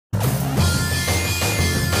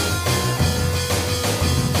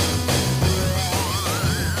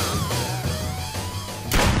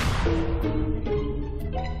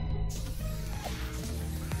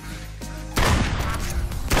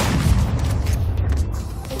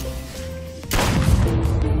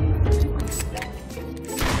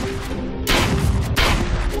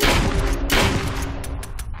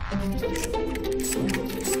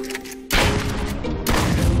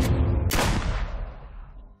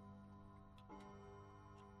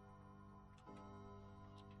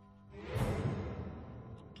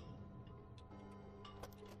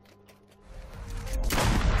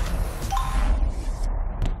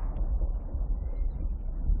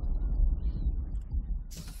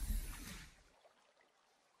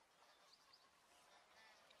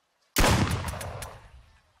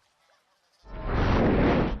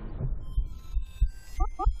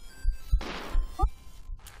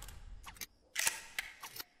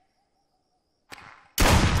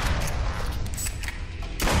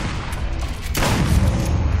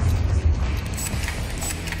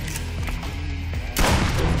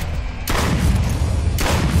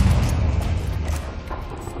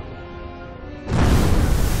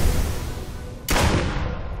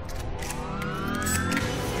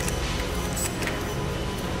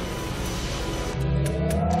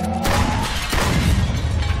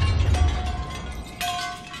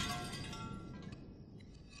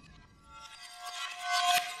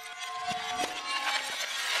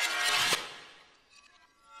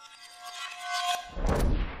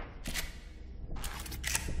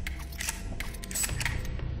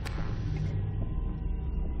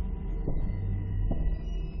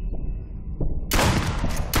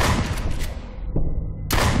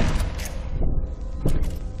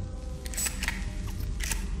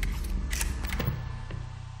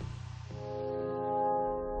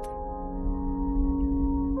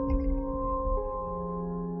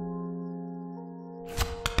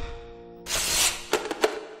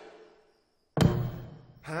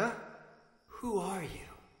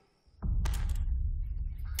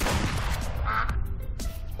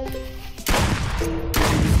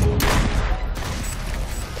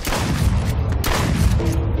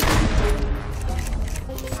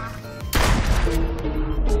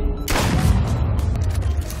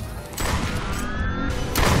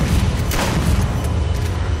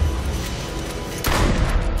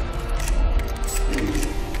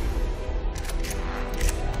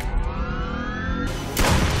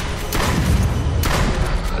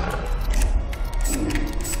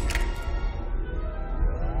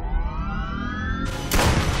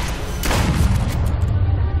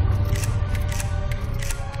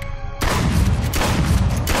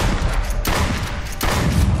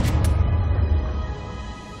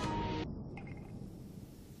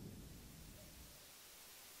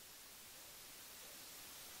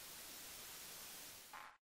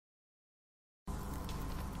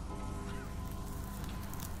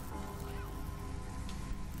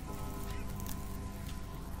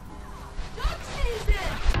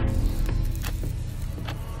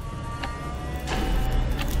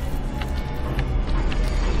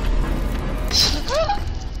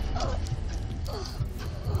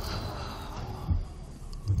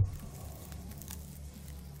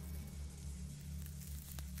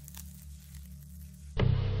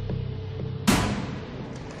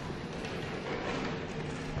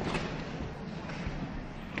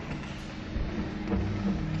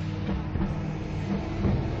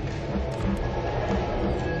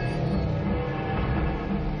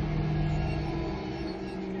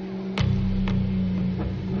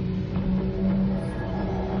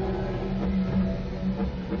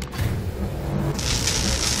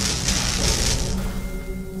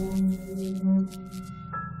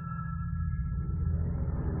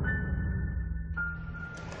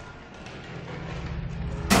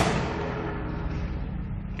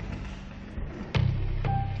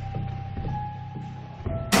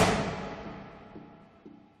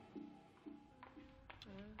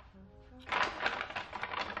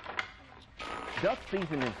Duck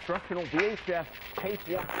season instructional VHS tape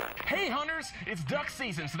 1. Hey hunters, it's duck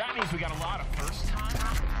season, so that means we got a lot of first time.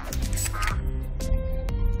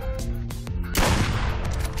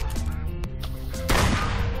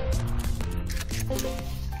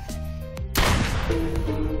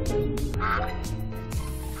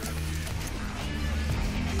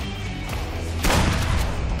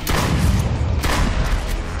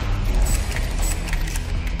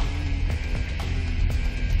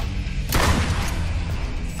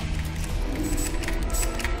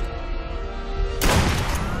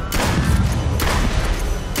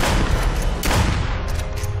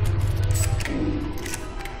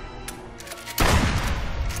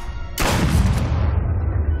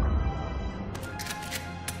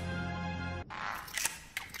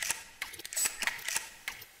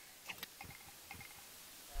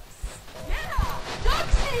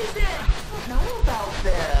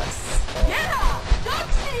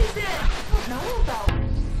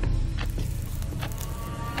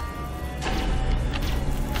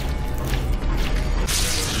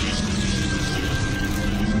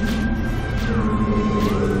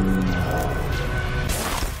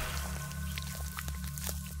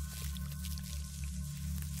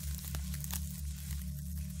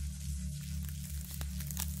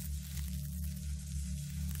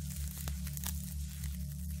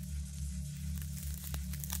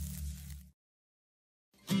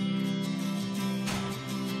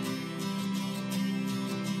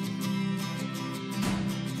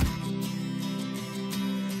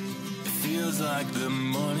 Feels like the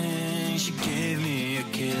morning she gave me a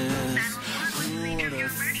kiss. Who would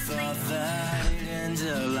have thought that it'd end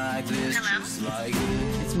up like this? Hello? Just like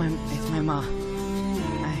this. It's my ma.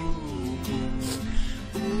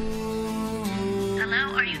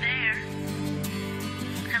 Hello, are you there?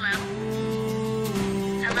 Hello?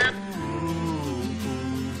 Hello?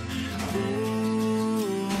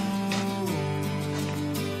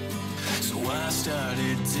 So I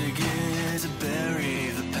started digging to bury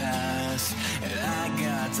the past, and I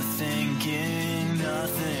got to thinking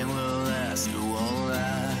nothing will last, it won't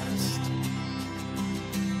last.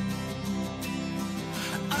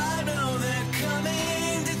 I know that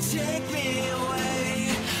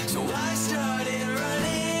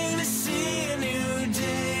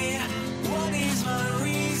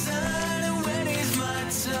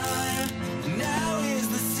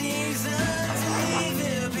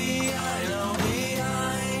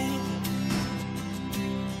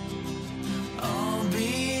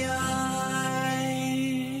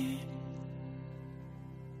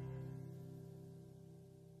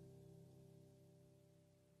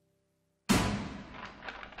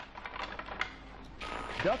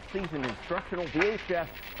Duck season instructional VHS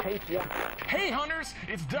tape 1. Hey hunters,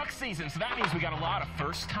 it's duck season, so that means we got a lot of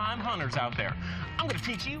first-time hunters out there. I'm gonna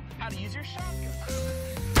teach you how to use your shotgun.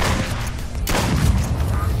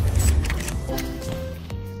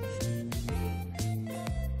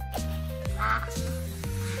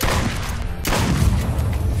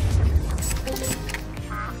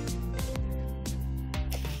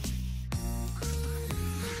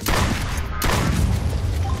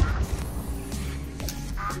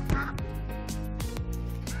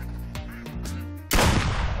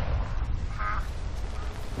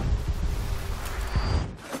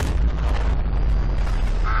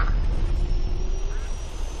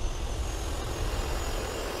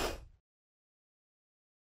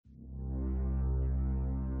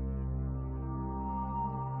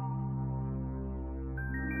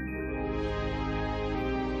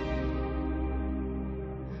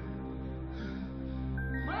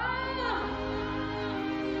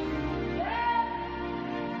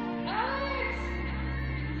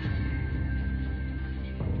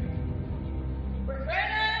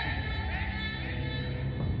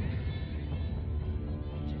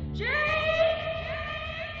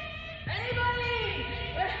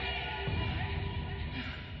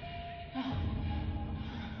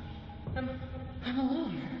 I'm alone. I'm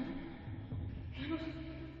alone.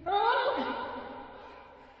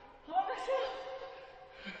 All myself.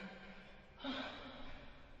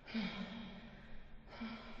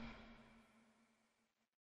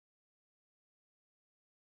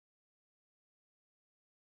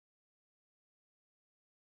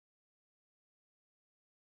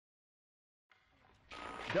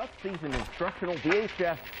 Duck season instructional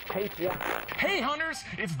VHS tape 1. Hey hunters,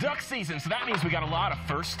 it's duck season, so that means we got a lot of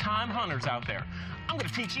first-time hunters out there. I'm gonna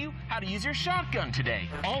teach you how to use your shotgun today.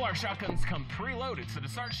 All our shotguns come preloaded, so to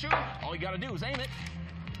start shooting, all you gotta do is aim it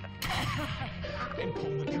and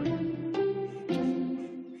pull the trigger.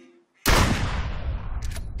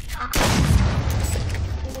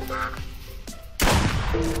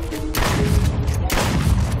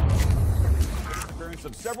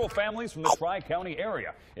 Of several families from the Tri-County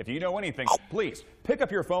area. If you know anything, please pick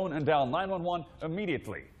up your phone and dial 911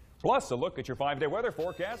 immediately. Plus, a look at your 5-day weather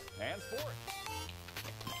forecast and sports.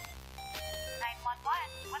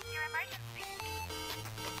 911, what's your emergency?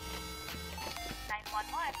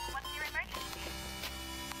 911, what's your emergency?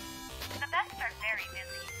 The vets are very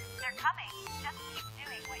busy. They're coming. Just keep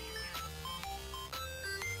doing what you do.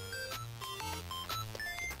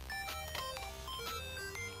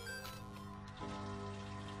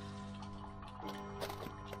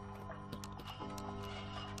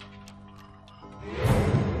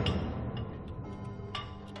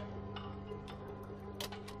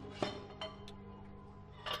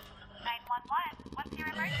 What's your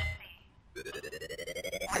emergency?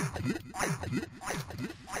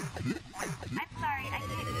 I'm sorry, I can't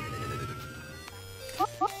hear you.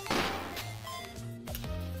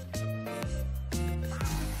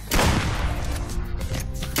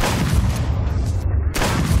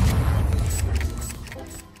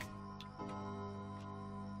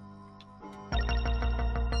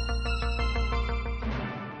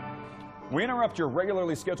 We interrupt your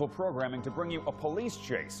regularly scheduled programming to bring you a police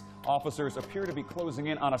chase. Officers appear to be closing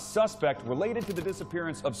in on a suspect related to the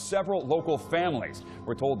disappearance of several local families.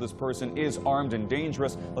 We're told this person is armed and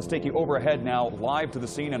dangerous. Let's take you overhead now, live to the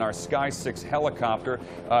scene in our Sky 6 helicopter.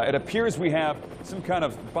 It appears we have some kind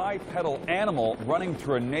of bipedal animal running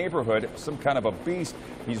through a neighborhood, some kind of a beast.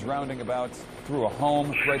 He's rounding about through a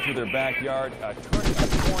home, right through their backyard, turning a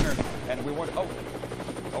corner, and we want... Oh,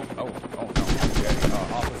 no. Okay.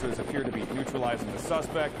 Officers appear to be neutralizing the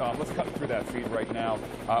suspect. Let's cut through that feed right now.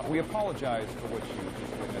 We apologize for what you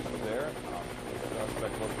just witnessed there. The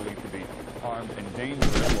suspect was believed to be armed and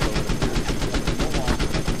dangerous, although it appears he was no longer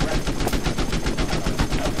threatened.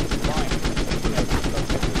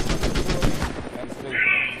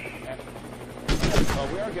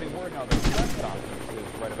 We are getting word now that the press conference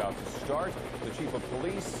is right about to start. The chief of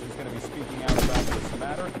police is going to be speaking out about this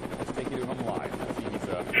matter. Let's take you to him live. He's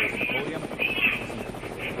at the podium.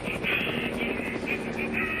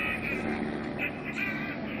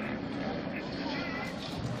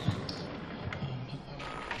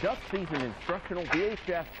 Duck season instructional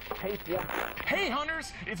VHS tape 1. Hey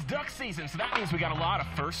hunters, it's duck season, so that means we got a lot of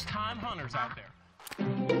first-time hunters out there.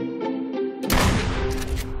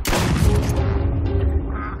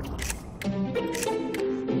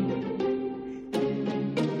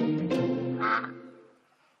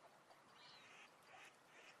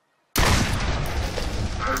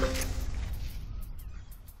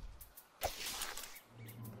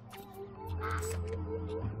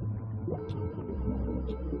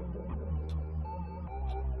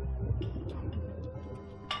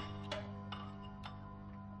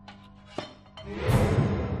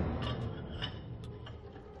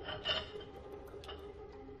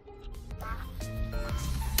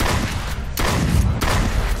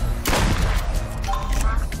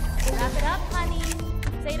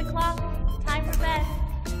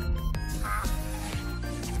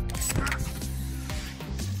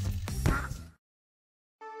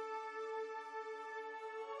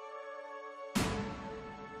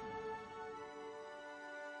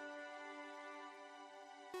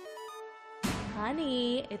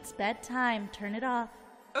 Honey, it's bedtime. Turn it off.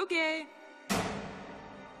 Okay.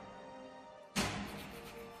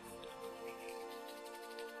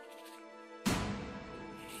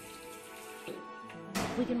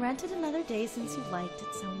 We can rent it another day since you liked it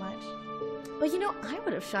so much. But you know, I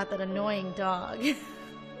would have shot that annoying dog.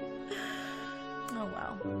 Oh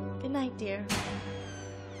well. Good night, dear.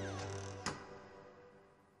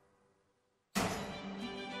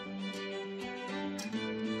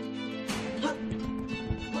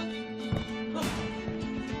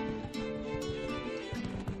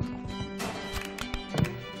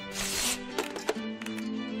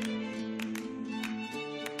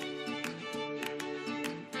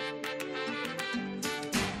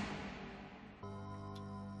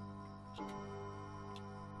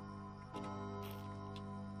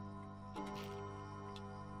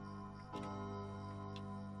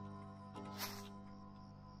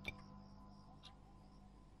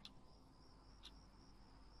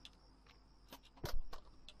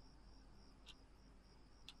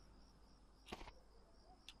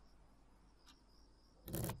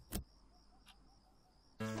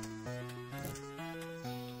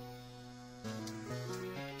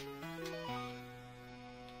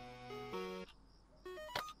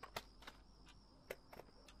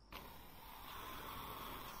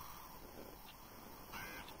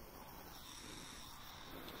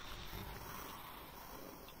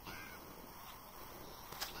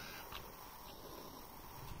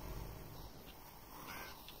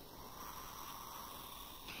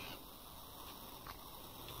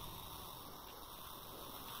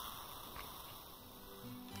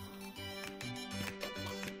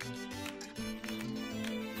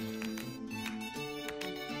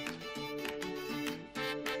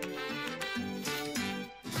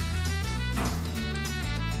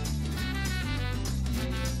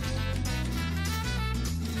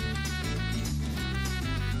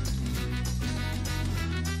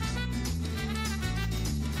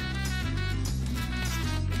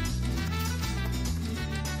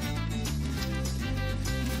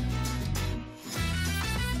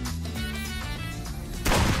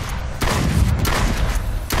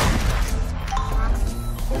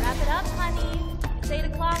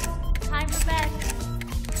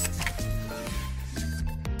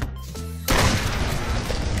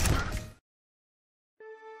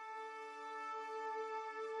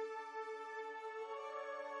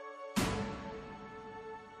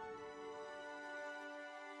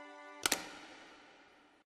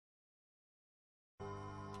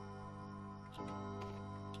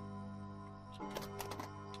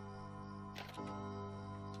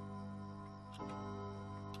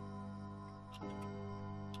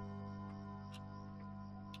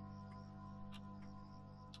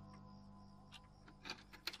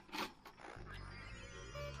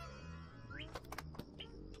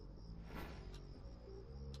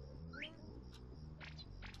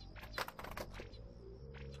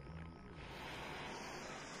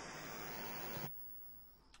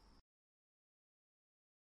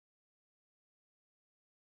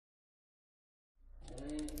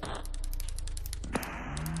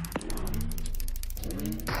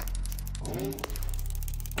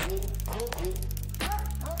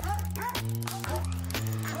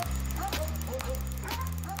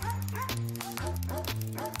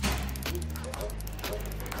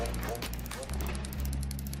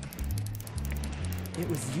 It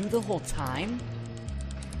was you the whole time?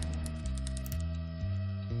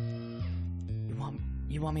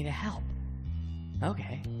 You want me to help?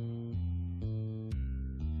 Okay.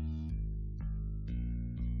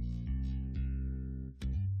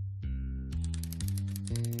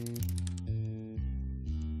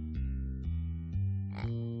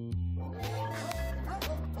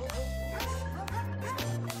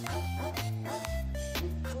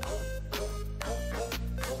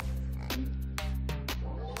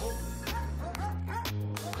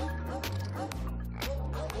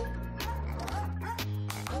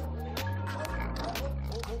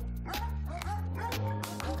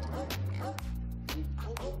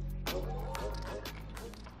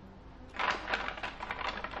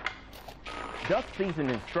 Duck season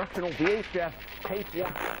instructional VHS tape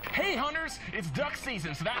one. Hey hunters, it's duck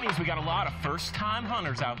season, so that means we got a lot of first-time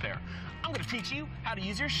hunters out there. I'm gonna teach you how to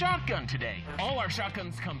use your shotgun today. All our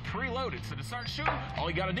shotguns come preloaded, so to start shooting, all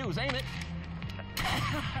you gotta do is aim it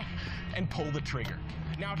and pull the trigger.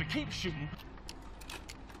 Now to keep shooting,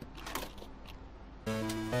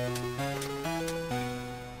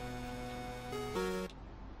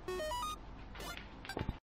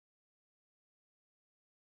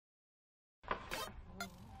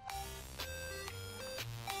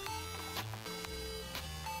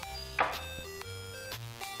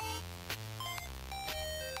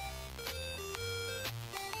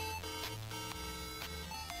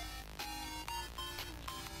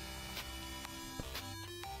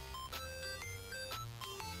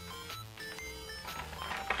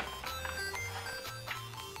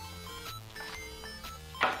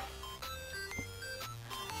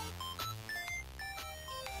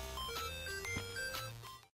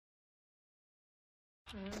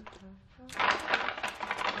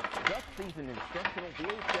 season instructional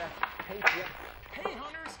VHS tape one. Hey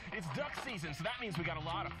hunters, it's duck season, so that means we got a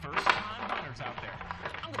lot of first-time hunters out there.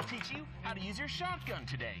 I'm gonna teach you how to use your shotgun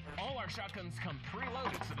today. All our shotguns come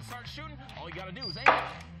preloaded, so to start shooting, all you gotta do is aim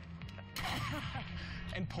it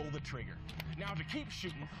and pull the trigger. Now to keep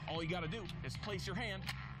shooting, all you gotta do is place your hand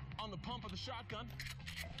on the pump of the shotgun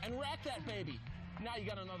and rack that baby. Now you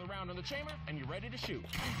got another round in the chamber and you're ready to shoot.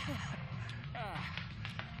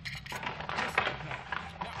 Just like that.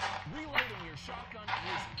 Now, reloading your shotgun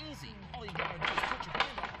is easy. All you gotta do is put your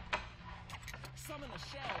hand up, summon a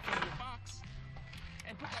shell from your box,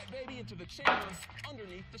 and put that baby into the chamber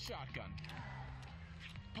underneath the shotgun.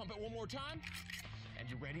 Pump it one more time, and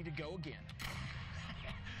you're ready to go again.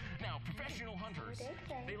 Now, professional hunters,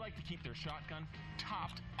 they like to keep their shotgun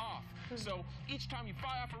topped off. So each time you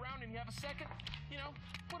fire off a round and you have a second,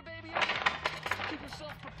 put a baby in. Keep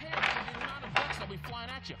yourself prepared for the amount of ducks that'll be flying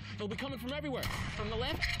at you. They'll be coming from everywhere. From the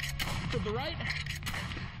left to the right.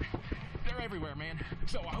 They're everywhere, man.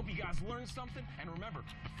 So I hope you guys learned something. And remember,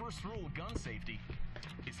 the first rule of gun safety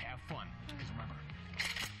is have fun. Because remember,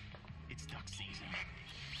 it's duck season.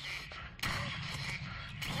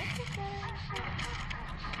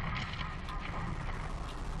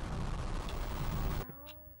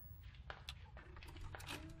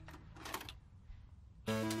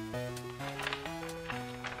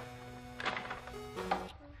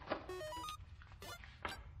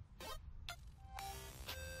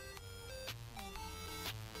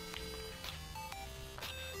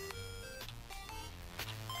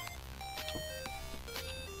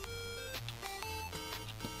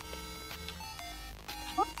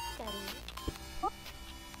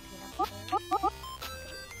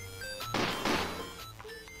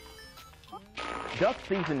 Duck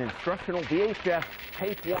season instructional VHS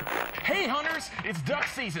tape one. Hey hunters, it's duck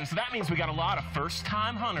season, so that means we got a lot of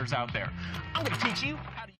first-time hunters out there. I'm gonna teach you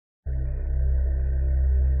how to...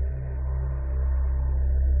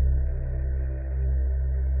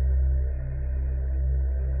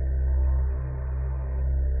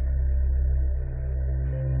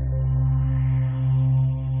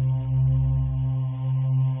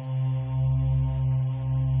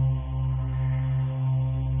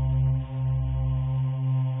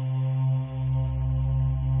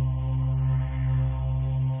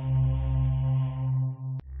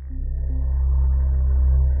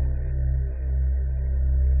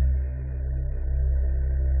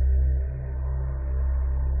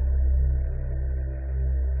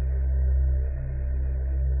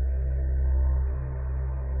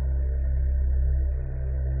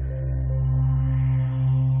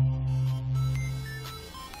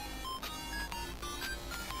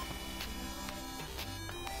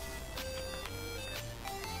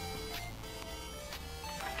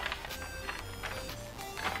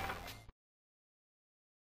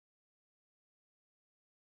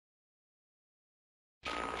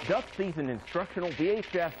 Duck season instructional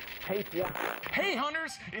VHS tape one. Hey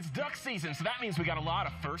hunters, it's duck season, so that means we got a lot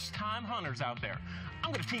of first-time hunters out there.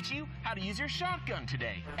 I'm gonna teach you how to use your shotgun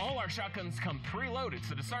today. All our shotguns come preloaded,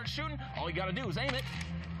 so to start shooting, all you gotta do is aim it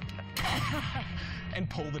and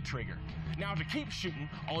pull the trigger. Now to keep shooting,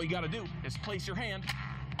 all you gotta do is place your hand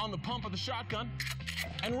on the pump of the shotgun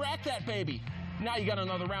and rack that baby. Now you got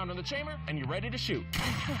another round in the chamber and you're ready to shoot.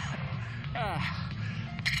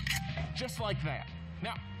 Just like that.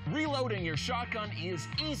 Now, reloading your shotgun is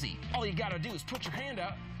easy. All you gotta do is put your hand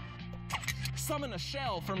out, summon a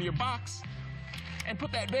shell from your box, and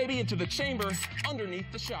put that baby into the chamber underneath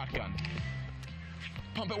the shotgun.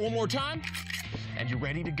 Pump it one more time, and you're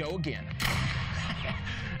ready to go again.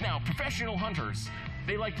 Now, professional hunters,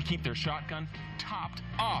 they like to keep their shotgun topped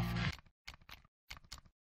off.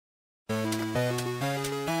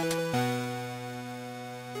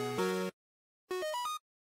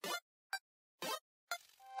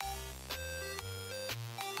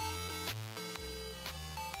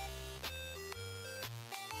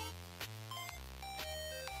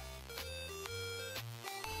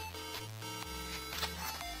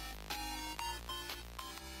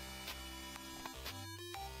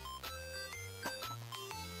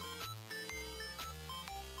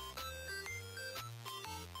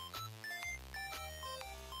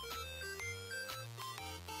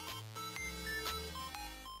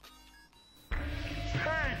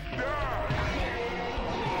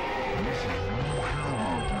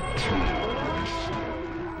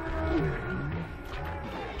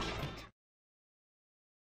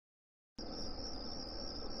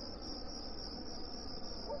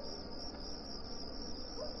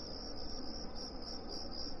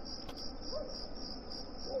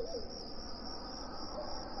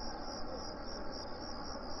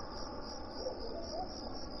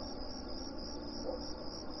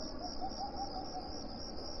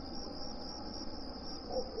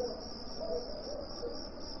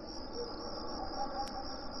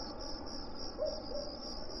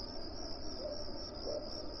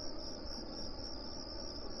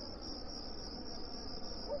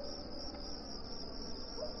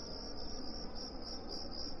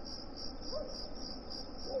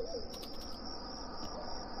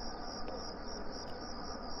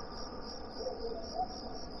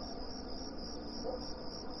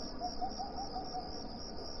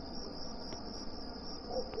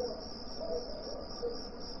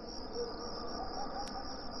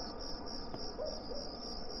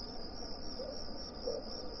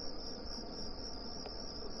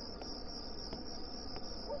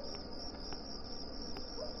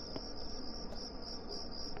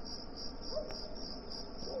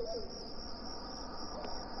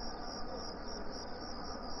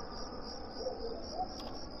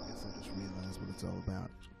 it's all about.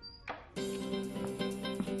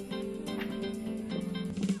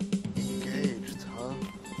 Engaged, huh?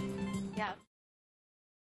 Yeah.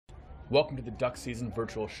 Welcome to the Duck Season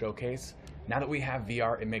Virtual Showcase. Now that we have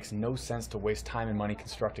VR, it makes no sense to waste time and money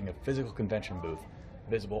constructing a physical convention booth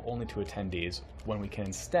visible only to attendees when we can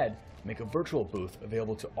instead make a virtual booth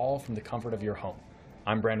available to all from the comfort of your home.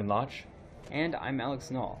 I'm Brandon Lodge. And I'm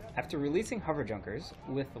Alex Knoll. After releasing Hover Junkers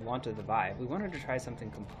with the launch of the Vive, we wanted to try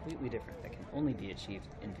something completely different that can only be achieved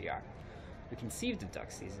in VR. We conceived of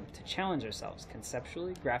Duck Season to challenge ourselves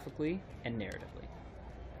conceptually, graphically, and narratively.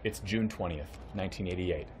 It's June 20th,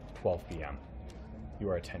 1988, 12 p.m. You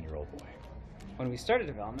are a 10-year-old boy. When we started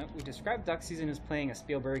development, we described Duck Season as playing a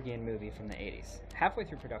Spielbergian movie from the 80s. Halfway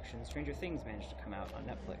through production, Stranger Things managed to come out on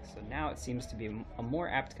Netflix, so now it seems to be a more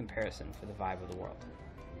apt comparison for the vibe of the world.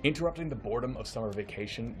 Interrupting the boredom of summer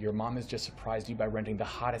vacation, your mom has just surprised you by renting the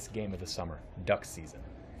hottest game of the summer, Duck Season,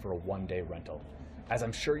 for a one-day rental. As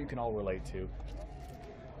I'm sure you can all relate to,